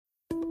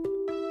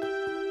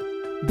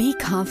Be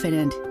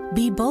confident,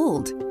 be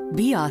bold,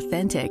 be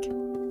authentic,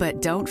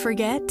 but don't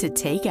forget to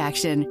take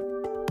action.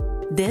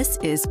 This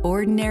is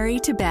Ordinary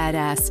to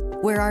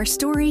Badass, where our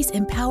stories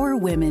empower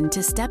women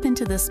to step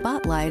into the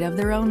spotlight of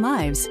their own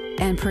lives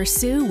and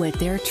pursue what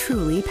they're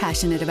truly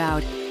passionate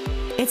about.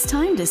 It's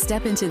time to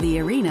step into the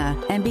arena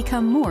and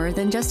become more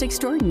than just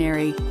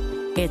extraordinary.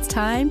 It's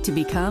time to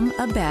become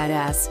a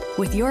badass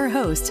with your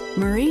host,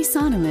 Marie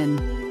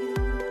Sonneman.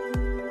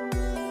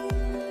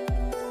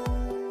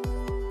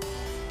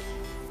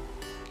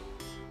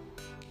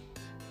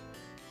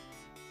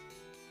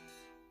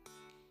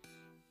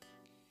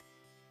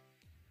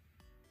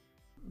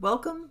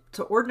 Welcome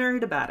to Ordinary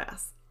to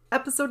Badass,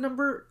 episode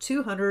number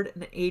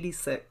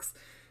 286.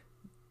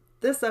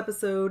 This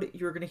episode,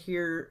 you're going to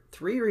hear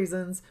 3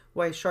 reasons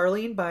why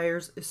Charlene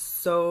Byers is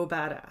so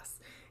badass.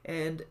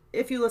 And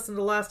if you listen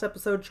to the last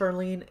episode,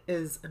 Charlene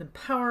is an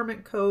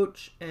empowerment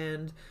coach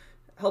and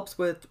helps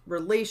with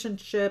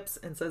relationships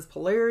and says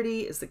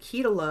polarity is the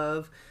key to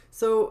love.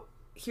 So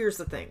here's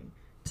the thing.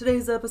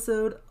 Today's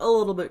episode, a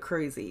little bit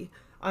crazy.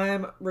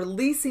 I'm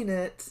releasing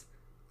it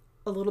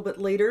a little bit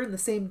later in the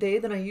same day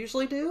than I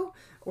usually do,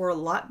 or a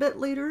lot bit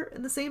later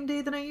in the same day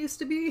than I used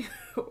to be,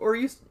 or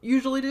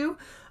usually do.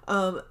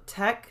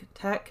 Tech.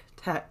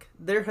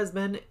 There has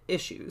been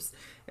issues.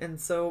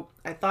 And so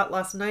I thought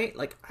last night,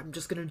 I'm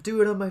just going to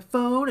do it on my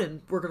phone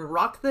and we're going to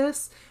rock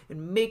this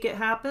and make it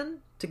happen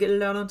to get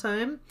it out on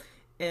time.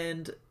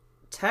 And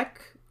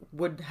tech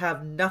would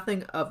have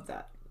nothing of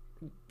that.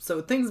 So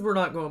things were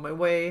not going my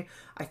way.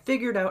 I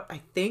figured out,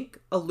 I think,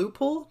 a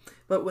loophole,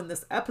 but when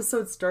this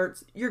episode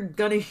starts, you're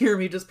gonna hear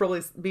me just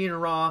probably being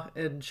raw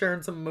and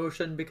sharing some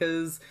emotion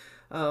because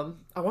I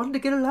wanted to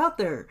get it out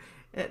there.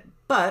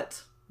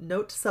 But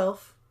note to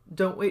self,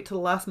 don't wait till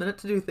the last minute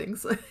to do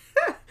things.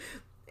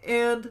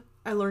 And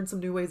I learned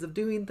some new ways of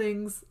doing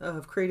things,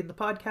 of creating the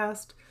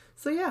podcast.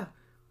 So yeah,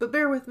 but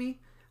bear with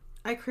me.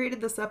 I created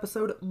this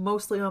episode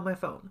mostly on my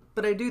phone,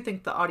 but I do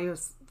think the audio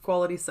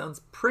quality sounds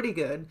pretty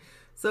good.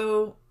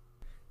 So,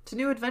 to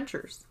new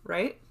adventures,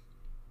 right?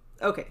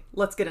 Okay,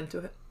 let's get into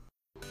it.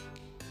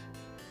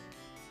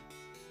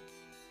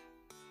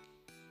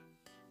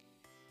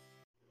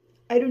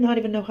 I do not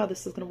even know how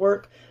this is going to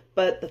work,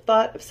 but the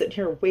thought of sitting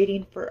here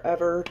waiting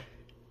forever,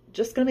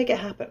 just going to make it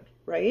happen,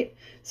 right?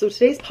 So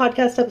today's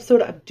podcast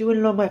episode, I'm doing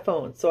it on my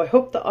phone. So I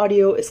hope the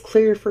audio is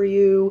clear for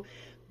you,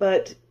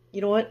 but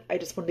you know what? I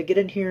just wanted to get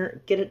in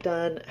here, get it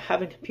done,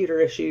 having computer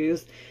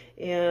issues,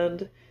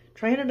 and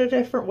trying it a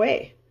different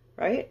way.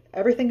 Right?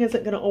 Everything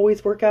isn't going to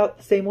always work out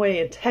the same way,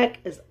 and tech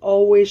is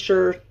always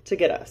sure to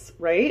get us,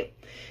 right?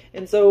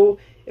 And so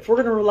if we're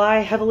going to rely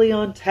heavily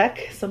on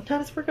tech,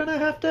 sometimes we're going to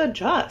have to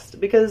adjust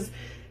because,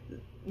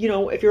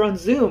 if you're on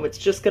Zoom, it's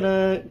just going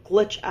to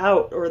glitch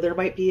out or there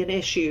might be an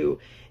issue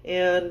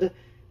and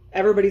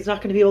everybody's not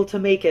going to be able to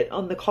make it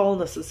on the call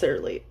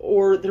necessarily,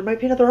 or there might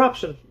be another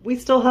option. We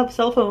still have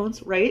cell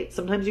phones, right?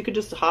 Sometimes you could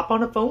just hop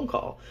on a phone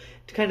call.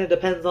 It kind of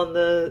depends on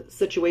the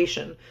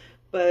situation,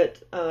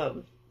 but,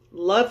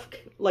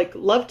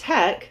 love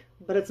tech,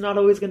 but it's not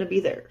always going to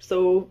be there.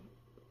 So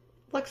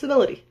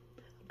flexibility.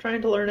 I'm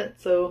trying to learn it.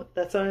 So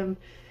that's why I'm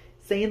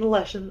saying the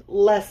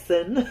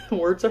lesson.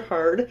 Words are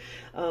hard,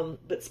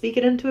 but speak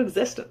it into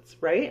existence,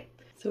 right?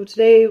 So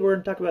today we're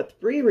going to talk about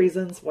 3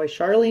 reasons why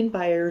Charlene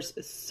Byers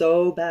is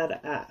so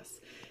badass.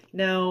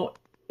 Now,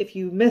 if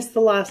you missed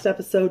the last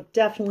episode,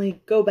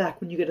 definitely go back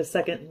when you get a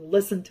second and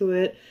listen to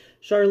it.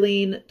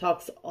 Charlene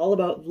talks all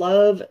about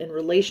love and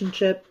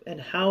relationship and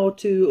how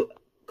to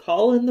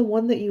call in the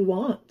one that you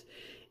want,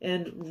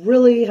 and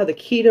really how the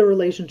key to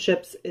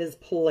relationships is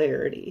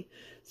polarity.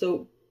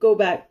 So go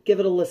back, give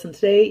it a listen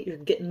today. You're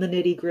getting the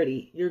nitty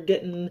gritty. You're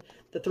getting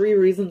the 3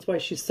 reasons why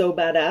she's so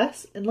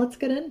badass, and let's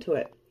get into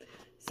it.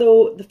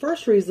 So the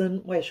first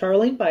reason why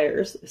Charlene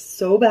Byers is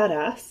so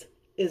badass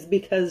is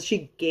because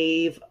she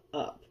gave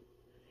up.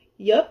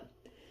 Yep,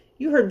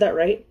 you heard that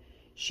right.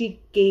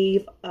 She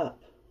gave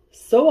up.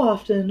 So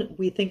often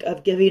we think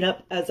of giving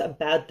up as a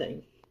bad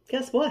thing.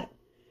 Guess what?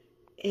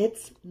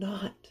 It's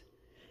not.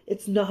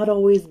 It's not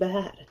always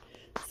bad.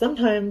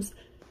 Sometimes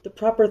the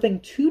proper thing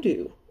to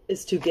do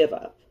is to give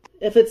up.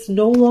 If it's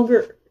no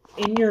longer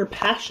in your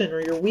passion or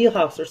your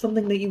wheelhouse or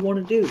something that you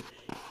want to do,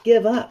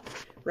 give up,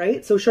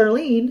 right? So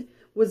Charlene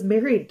was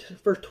married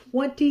for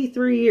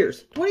 23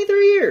 years.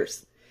 23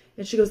 years!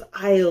 And she goes,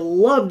 I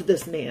loved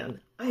this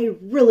man. I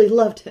really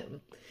loved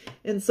him.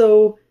 And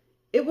so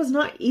it was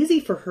not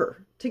easy for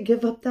her to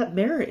give up that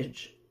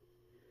marriage,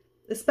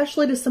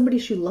 especially to somebody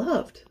she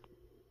loved.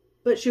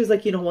 But she was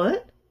like, you know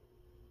what?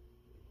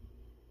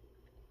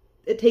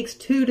 It takes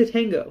 2 to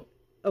tango.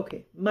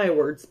 Okay, my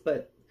words,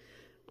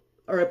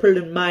 or I put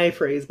it in my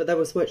phrase, but that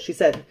was what she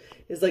said.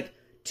 Is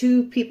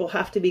 2 people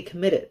have to be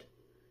committed.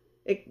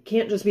 It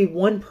can't just be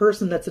one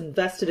person that's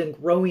invested in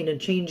growing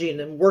and changing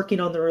and working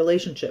on the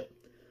relationship.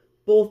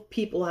 Both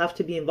people have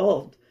to be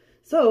involved.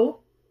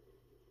 So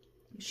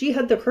she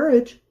had the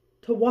courage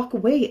to walk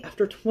away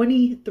after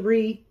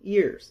 23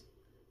 years.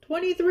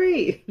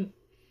 23!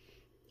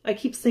 I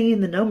keep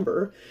saying the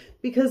number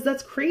because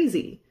that's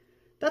crazy.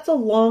 That's a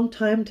long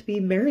time to be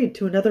married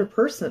to another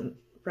person,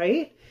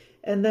 right?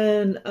 And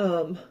then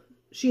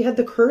she had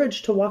the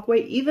courage to walk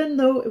away, even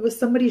though it was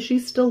somebody she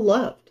still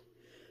loved.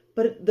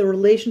 But the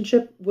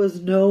relationship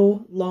was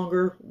no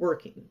longer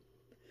working.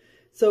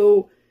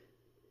 So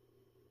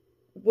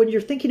when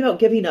you're thinking about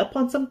giving up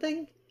on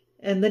something,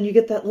 and then you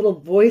get that little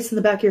voice in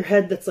the back of your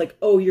head that's like,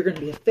 oh, you're going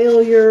to be a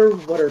failure.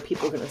 What are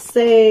people going to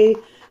say?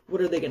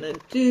 What are they going to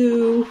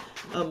do?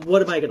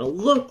 What am I going to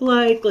look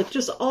like? Like,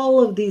 just all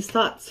of these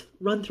thoughts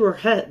run through our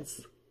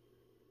heads.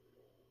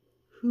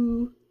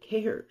 Who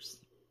cares?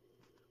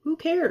 Who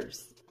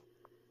cares?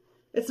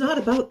 It's not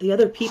about the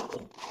other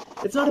people.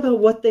 It's not about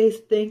what they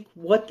think,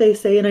 what they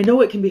say. And I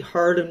know it can be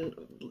hard, and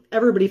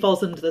everybody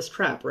falls into this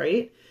trap,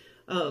 right?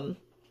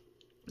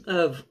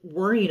 Of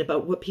worrying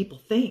about what people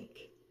think.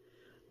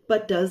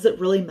 But does it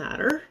really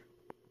matter?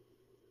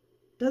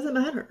 Doesn't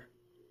matter.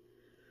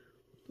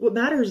 What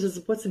matters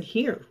is what's in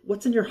here,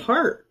 what's in your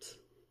heart,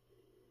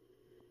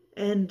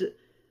 and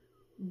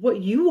what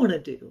you want to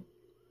do.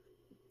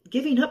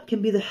 Giving up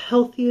can be the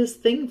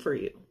healthiest thing for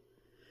you.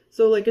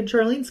 So like in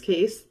Charlene's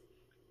case,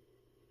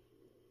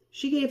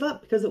 she gave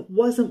up because it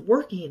wasn't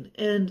working.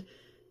 And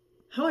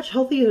how much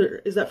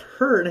healthier is that for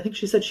her? And I think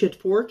she said she had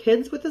 4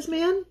 kids with this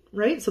man,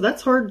 right? So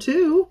that's hard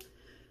too.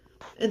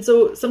 And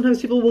so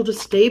sometimes people will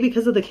just stay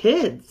because of the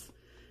kids.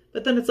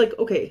 But then it's like,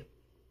 okay,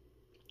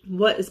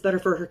 what is better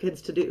for her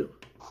kids to do?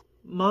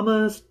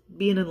 Mama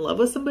being in love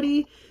with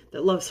somebody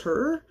that loves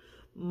her?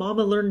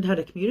 Mama learned how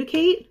to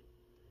communicate?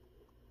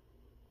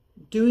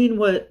 Doing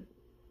what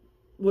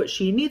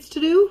she needs to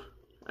do?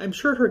 I'm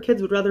sure her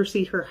kids would rather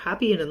see her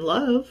happy and in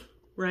love,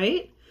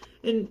 right?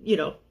 And, you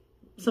know,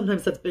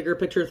 sometimes that's bigger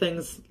picture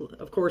things.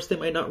 Of course, they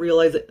might not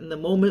realize it in the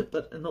moment,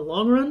 but in the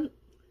long run,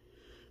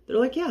 they're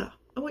like, yeah,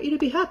 I want you to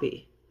be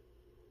happy.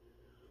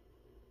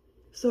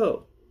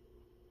 So,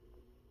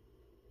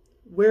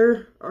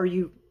 where are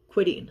you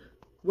quitting?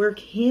 Where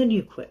can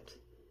you quit?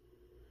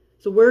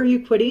 So where are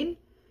you quitting?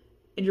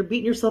 And you're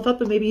beating yourself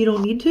up and maybe you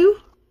don't need to?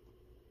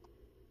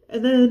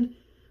 And then,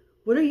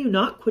 what are you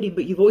not quitting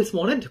but you've always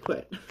wanted to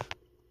quit?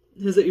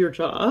 Is it your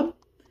job?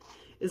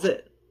 Is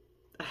it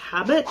a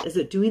habit? Is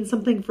it doing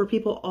something for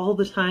people all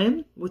the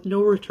time with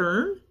no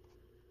return?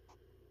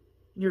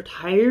 And you're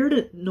tired,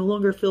 it no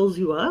longer fills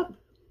you up?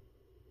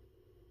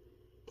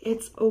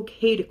 It's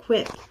okay to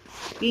quit.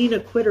 Being a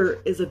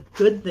quitter is a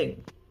good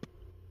thing.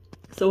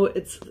 So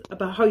it's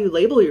about how you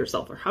label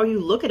yourself or how you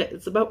look at it.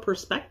 It's about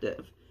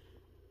perspective.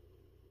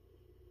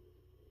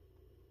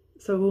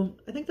 So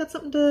I think that's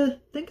something to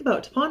think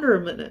about, to ponder a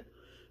minute,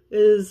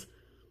 is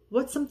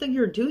what's something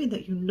you're doing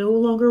that you no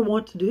longer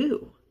want to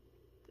do?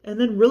 And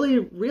then really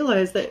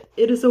realize that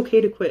it is okay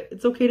to quit.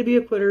 It's okay to be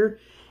a quitter,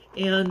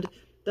 and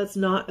that's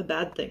not a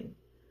bad thing.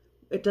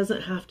 It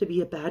doesn't have to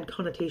be a bad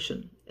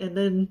connotation. And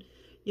then,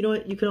 you know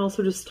what? You can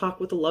also just talk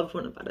with a loved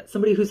one about it.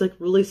 Somebody who's like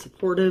really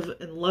supportive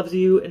and loves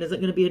you and isn't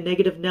going to be a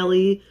negative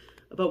Nelly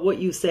about what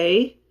you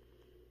say.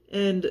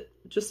 And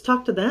just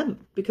talk to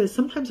them, because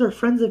sometimes our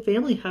friends and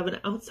family have an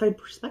outside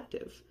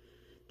perspective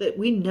that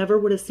we never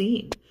would have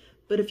seen.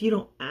 But if you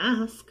don't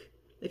ask,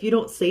 if you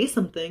don't say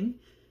something,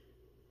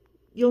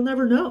 you'll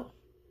never know.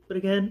 But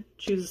again,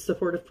 choose a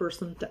supportive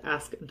person to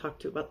ask and talk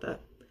to about that.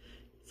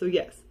 So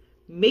yes,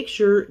 make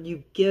sure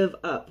you give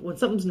up when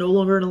something's no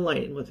longer in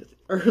alignment with it,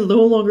 or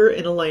no longer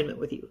in alignment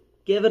with you.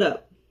 Give it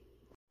up.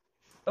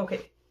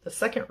 Okay, the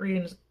second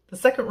reason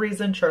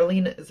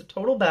Charlene is a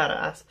total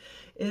badass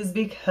is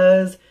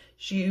because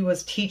she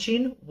was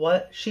teaching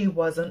what she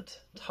wasn't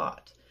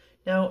taught.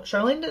 Now,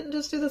 Charlene didn't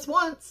just do this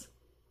once.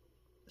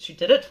 She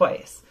did it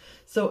twice.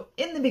 So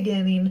in the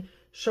beginning,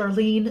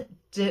 Charlene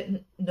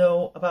didn't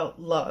know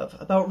about love,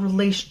 about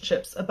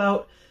relationships,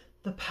 about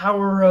the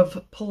power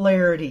of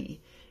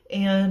polarity.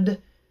 And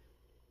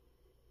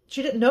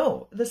she didn't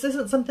know. This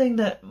isn't something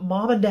that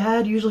mom and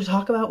dad usually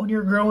talk about when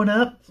you're growing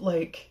up.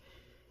 Like,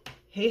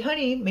 hey,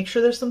 honey, make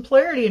sure there's some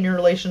polarity in your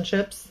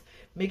relationships.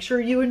 Make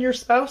sure you and your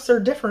spouse are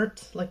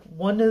different. Like,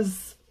 one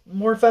is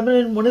more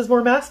feminine, one is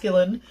more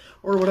masculine,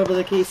 or whatever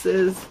the case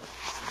is.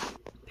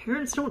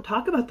 Parents don't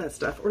talk about that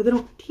stuff, or they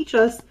don't teach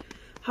us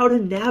how to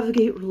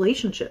navigate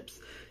relationships.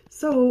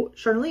 So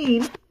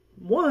Charlene,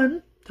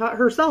 one, taught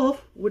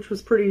herself, which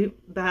was pretty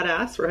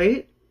badass,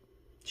 right?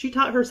 She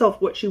taught herself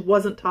what she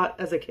wasn't taught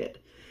as a kid.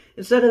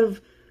 Instead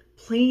of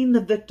playing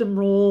the victim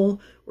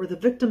role or the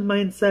victim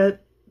mindset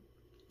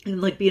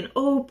and like being,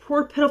 oh,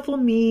 poor pitiful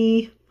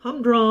me,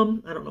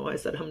 humdrum. I don't know why I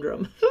said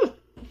humdrum.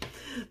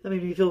 That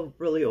made me feel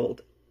really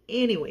old.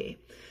 Anyway,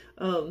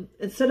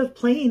 instead of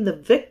playing the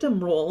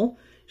victim role,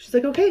 she's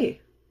like, okay,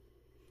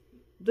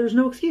 there's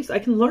no excuse. I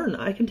can learn.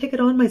 I can take it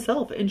on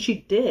myself. And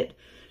she did.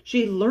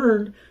 She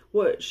learned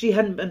what she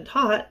hadn't been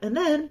taught. And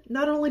then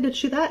not only did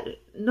she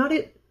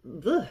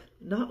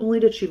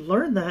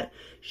learn that,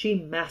 she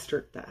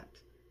mastered that.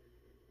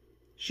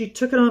 She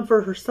took it on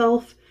for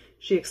herself.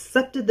 She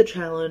accepted the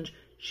challenge.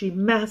 She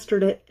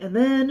mastered it. And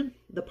then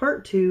the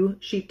part 2,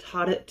 she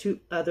taught it to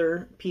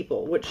other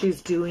people, which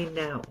she's doing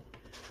now.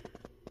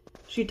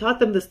 She taught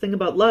them this thing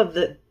about love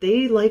that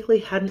they likely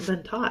hadn't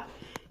been taught.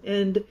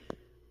 And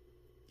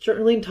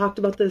Charlene talked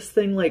about this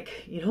thing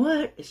like, you know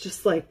what? It's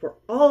just like we're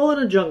all in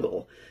a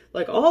jungle.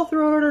 Like all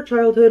throughout our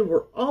childhood,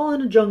 we're all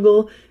in a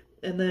jungle.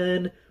 And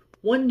then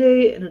one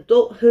day in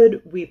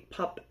adulthood, we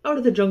pop out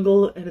of the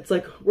jungle and it's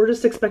like we're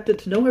just expected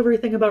to know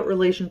everything about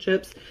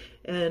relationships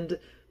and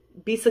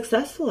be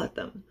successful at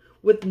them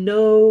with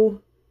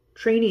no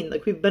training.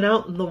 Like we've been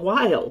out in the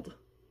wild.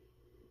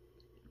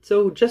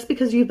 So just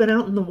because you've been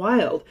out in the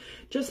wild,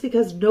 just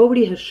because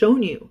nobody has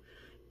shown you,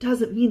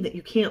 doesn't mean that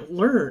you can't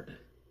learn.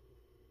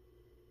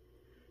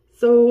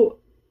 So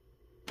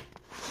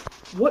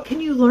what can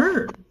you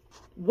learn?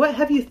 What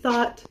have you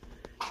thought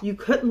you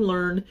couldn't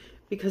learn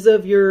because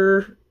of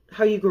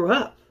how you grew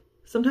up?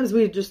 Sometimes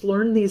we just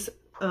learn these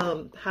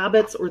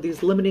habits or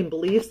these limiting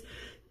beliefs.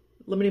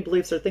 Limiting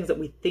beliefs are things that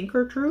we think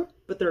are true,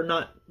 but they're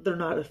not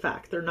a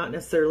fact. They're not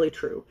necessarily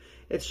true.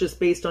 It's just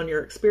based on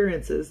your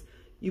experiences.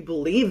 You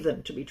believe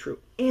them to be true,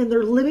 and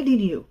they're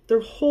limiting you.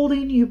 They're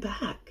holding you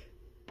back.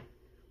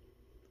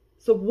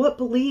 So what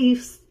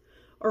beliefs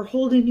are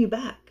holding you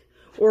back?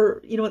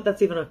 Or, you know what,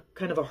 that's even a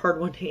kind of a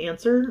hard one to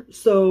answer.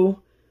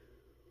 So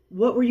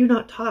what were you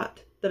not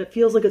taught that it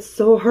feels like it's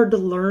so hard to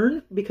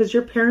learn because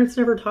your parents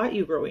never taught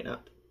you growing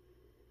up?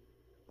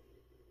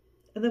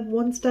 And then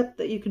one step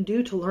that you can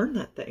do to learn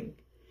that thing,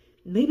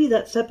 maybe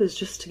that step is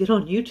just to get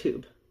on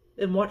YouTube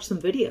and watch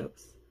some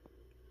videos.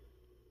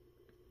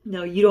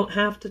 Now, you don't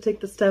have to take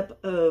the step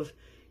of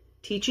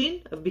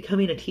teaching, of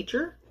becoming a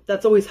teacher.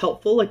 That's always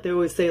helpful. Like they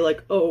always say,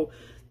 like, oh,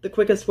 the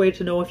quickest way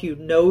to know if you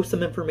know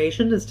some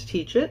information is to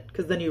teach it,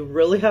 because then you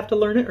really have to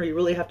learn it or you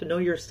really have to know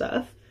your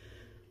stuff.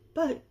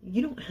 But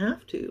you don't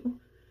have to.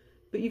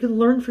 But you can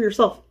learn for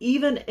yourself,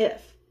 even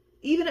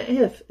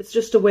if it's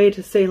just a way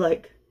to say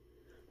like,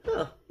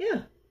 oh,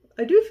 yeah,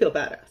 I do feel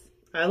badass.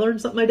 I learned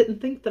something I didn't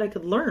think that I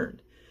could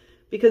learn.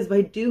 Because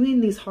by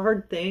doing these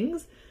hard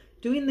things,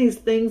 doing these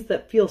things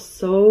that feel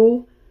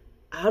so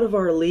out of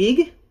our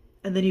league,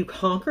 and then you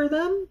conquer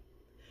them,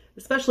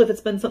 especially if it's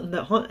been something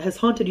that has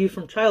haunted you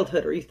from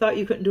childhood, or you thought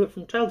you couldn't do it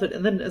from childhood,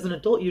 and then as an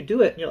adult you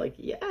do it, and you're like,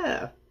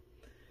 yeah,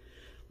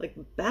 like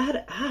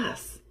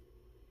badass.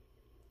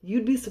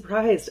 You'd be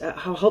surprised at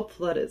how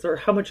helpful that is, or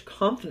how much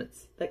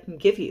confidence that can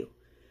give you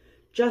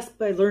just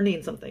by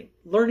learning something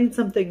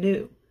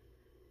new.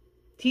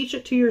 Teach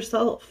it to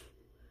yourself.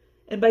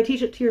 And by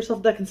teach it to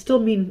yourself, that can still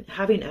mean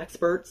having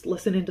experts,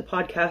 listening to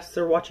podcasts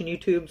or watching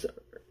YouTube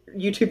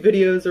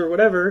videos or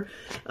whatever.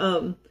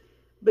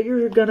 But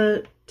you're going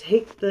to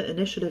take the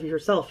initiative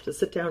yourself to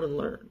sit down and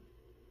learn.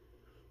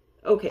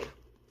 Okay.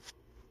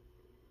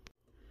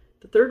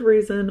 The third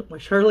reason why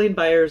Charlene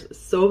Byers is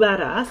so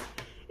badass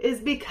is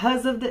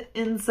because of the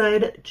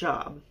inside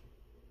job.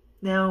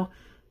 Now,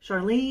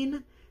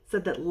 Charlene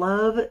said that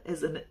love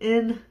is an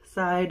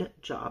inside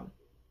job.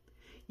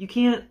 You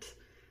can't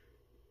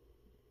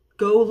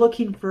go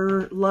looking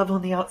for love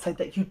on the outside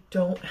that you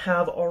don't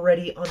have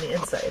already on the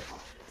inside.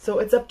 So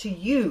it's up to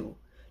you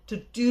to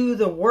do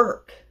the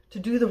work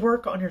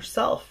on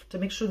yourself to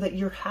make sure that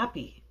you're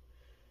happy.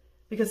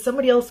 Because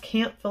somebody else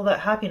can't fill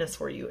that happiness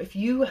for you. If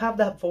you have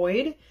that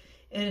void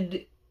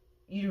and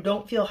you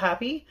don't feel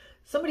happy,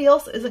 somebody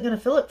else isn't going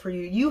to fill it for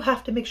you. You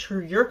have to make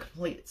sure you're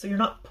complete. So you're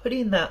not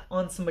putting that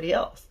on somebody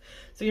else.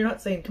 So you're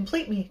not saying,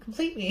 complete me,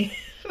 complete me.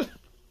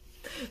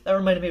 That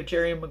reminded me of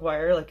Jerry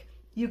Maguire, like,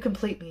 you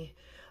complete me.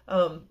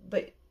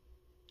 But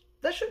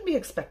that shouldn't be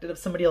expected of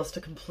somebody else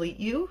to complete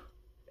you.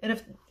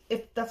 And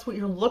if that's what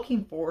you're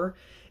looking for,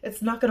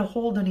 it's not going to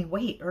hold any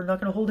weight or not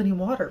going to hold any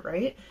water,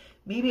 right?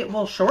 Maybe it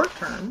will short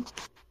term,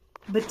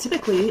 but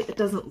typically it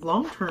doesn't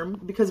long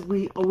term, because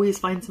we always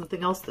find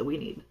something else that we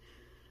need.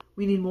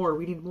 We need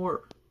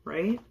more,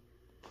 right?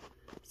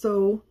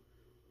 So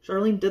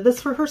Charlene did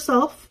this for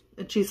herself,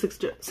 and she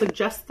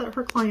suggests that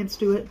her clients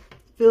do it.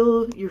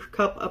 Fill your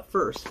cup up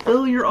first.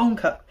 Fill your own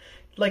cup,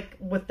 like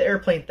with the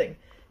airplane thing.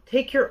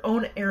 Take your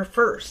own air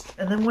first.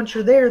 And then once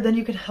you're there, then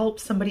you can help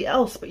somebody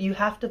else. But you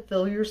have to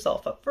fill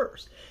yourself up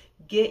first.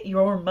 Get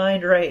your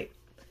mind right.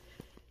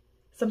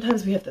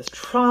 Sometimes we have this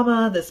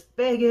trauma, this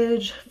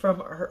baggage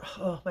from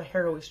my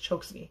hair always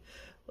chokes me.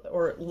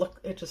 Or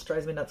it just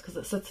drives me nuts because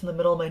it sits in the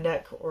middle of my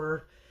neck.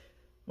 Or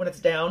when it's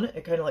down,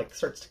 it kind of like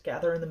starts to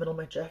gather in the middle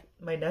of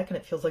my neck, and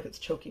it feels like it's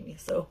choking me.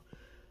 So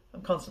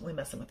I'm constantly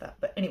messing with that.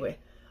 But anyway,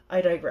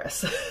 I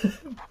digress.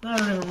 I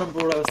don't even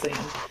remember what I was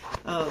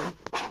saying.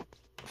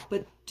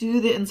 But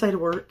do the inside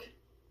work.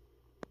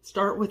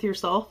 Start with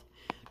yourself.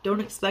 Don't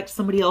expect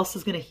somebody else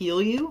is going to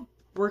heal you.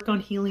 Work on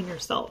healing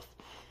yourself.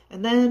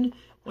 And then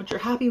once you're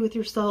happy with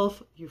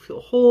yourself, you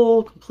feel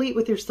whole, complete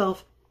with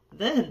yourself,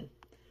 then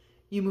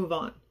you move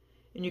on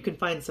and you can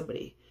find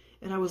somebody.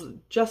 And I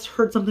just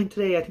heard something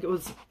today. I think it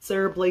was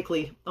Sarah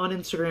Blakely on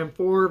Instagram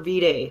for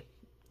V-Day,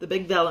 the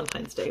big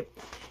Valentine's Day.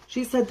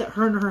 She said that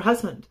her and her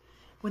husband,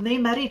 when they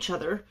met each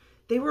other,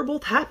 they were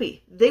both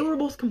happy. They were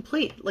both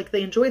complete. Like,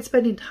 they enjoyed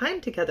spending time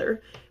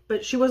together,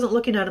 but she wasn't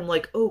looking at him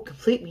like, oh,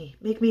 complete me,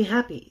 make me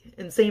happy,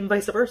 and same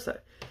vice versa.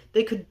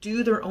 They could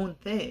do their own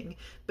thing,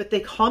 but they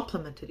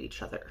complemented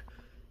each other.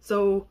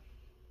 So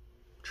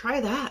try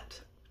that.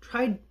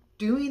 Try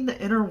doing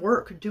the inner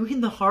work,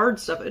 doing the hard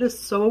stuff. It is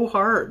so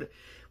hard.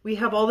 We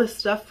have all this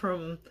stuff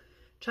from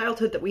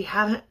childhood that we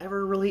haven't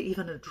ever really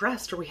even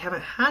addressed, or we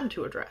haven't had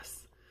to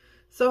address.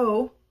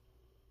 So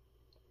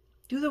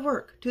do the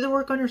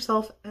work on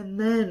yourself, and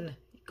then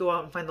go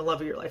out and find the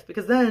love of your life,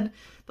 because then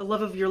the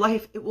love of your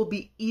life, it will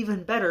be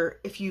even better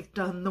if you've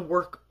done the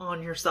work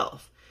on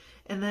yourself.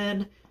 And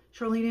then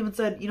Charlene even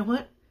said, you know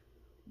what?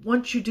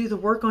 Once you do the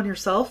work on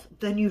yourself,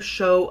 then you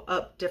show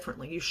up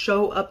differently. You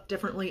show up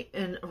differently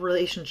in a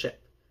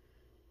relationship.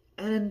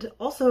 And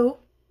also,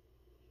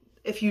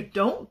 if you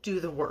don't do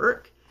the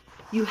work,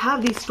 you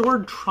have these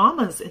stored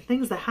traumas and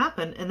things that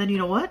happen. And then you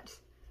know what?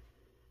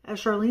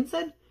 As Charlene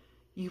said,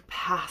 you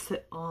pass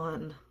it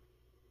on.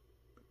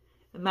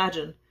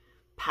 Imagine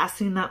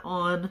passing that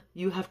on.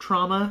 You have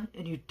trauma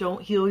and you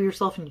don't heal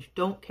yourself, and you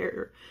don't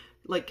care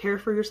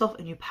for yourself,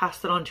 and you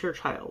pass it on to your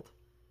child.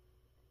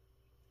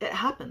 It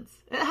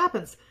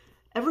happens.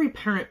 Every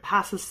parent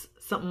passes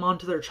something on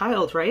to their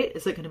child, right?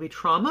 Is it going to be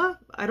trauma?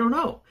 I don't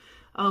know.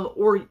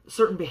 Or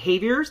certain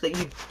behaviors that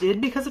you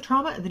did because of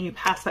trauma, and then you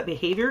pass that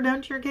behavior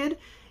down to your kid,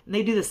 and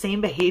they do the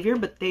same behavior,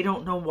 but they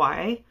don't know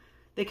why.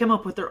 They come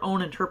up with their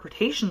own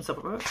interpretations of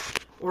it,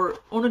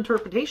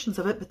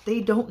 but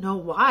they don't know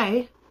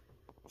why.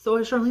 So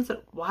as Charlene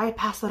said, why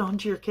pass that on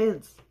to your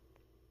kids?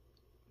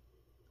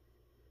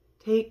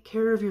 Take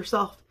care of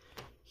yourself.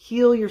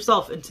 Heal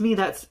yourself. And to me,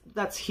 that's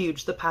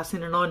huge, the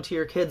passing it on to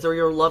your kids or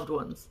your loved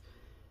ones.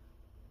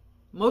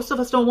 Most of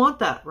us don't want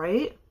that,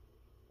 right?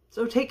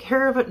 So take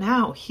care of it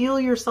now. Heal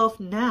yourself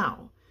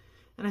now.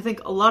 And I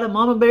think a lot of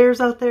mama bears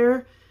out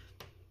there,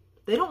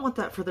 they don't want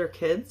that for their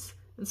kids.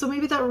 And so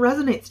maybe that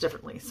resonates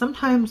differently.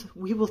 Sometimes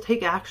we will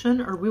take action,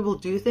 or we will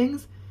do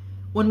things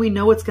when we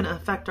know it's going to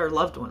affect our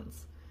loved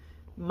ones.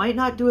 Might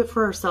not do it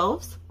for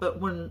ourselves, but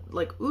when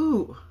this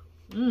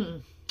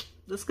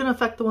is going to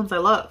affect the ones I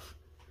love.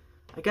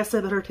 I guess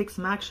I better take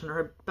some action,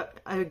 or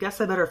I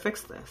guess I better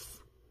fix this.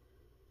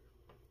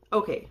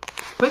 Okay,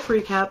 quick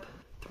recap.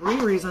 3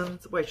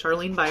 reasons why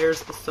Charlene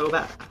Byers is so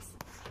badass.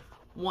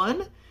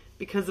 1,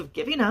 because of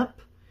giving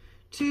up.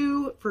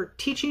 2, for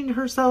teaching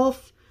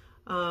herself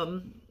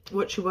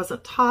what she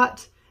wasn't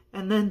taught.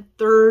 And then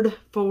 3rd,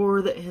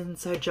 for the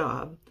inside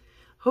job.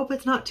 Hope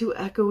it's not too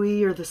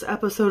echoey, or this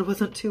episode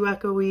wasn't too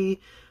echoey.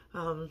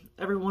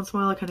 Every once in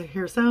a while I kind of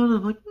hear a sound and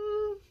I'm like,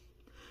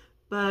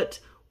 But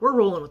we're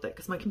rolling with it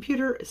because my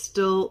computer is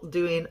still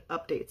doing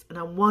updates, and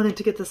I wanted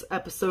to get this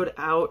episode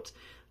out.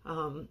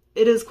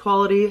 It is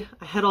quality.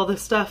 I had all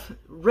this stuff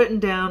written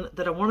down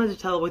that I wanted to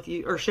tell with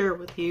you or share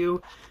with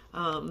you.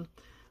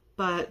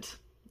 But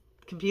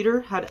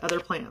computer had other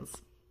plans.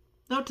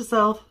 Note to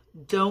self,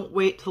 don't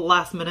wait till the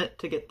last minute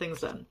to get things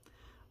done.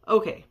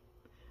 Okay.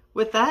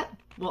 With that,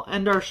 we'll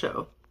end our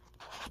show.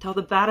 Tell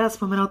the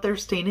badass women out there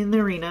staying in the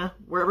arena,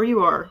 wherever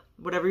you are,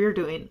 whatever you're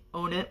doing,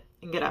 own it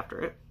and get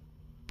after it.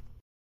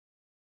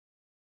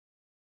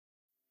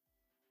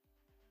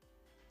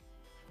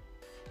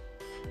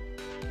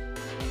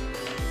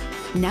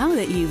 Now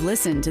that you've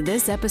listened to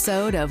this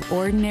episode of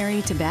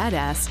Ordinary to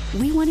Badass,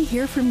 we want to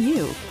hear from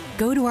you.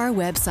 Go to our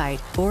website,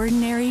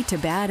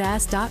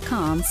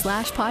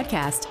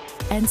 ordinarytobadass.com/podcast,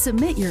 and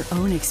submit your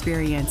own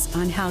experience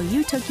on how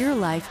you took your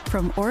life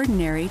from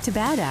ordinary to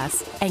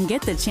badass, and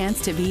get the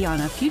chance to be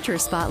on a future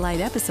spotlight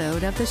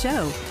episode of the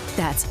show.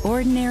 That's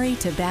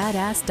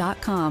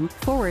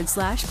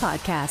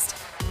ordinarytobadass.com/podcast.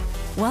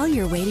 While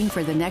you're waiting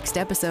for the next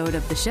episode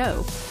of the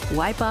show,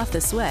 wipe off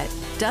the sweat,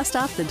 dust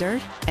off the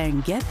dirt,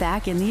 and get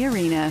back in the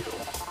arena.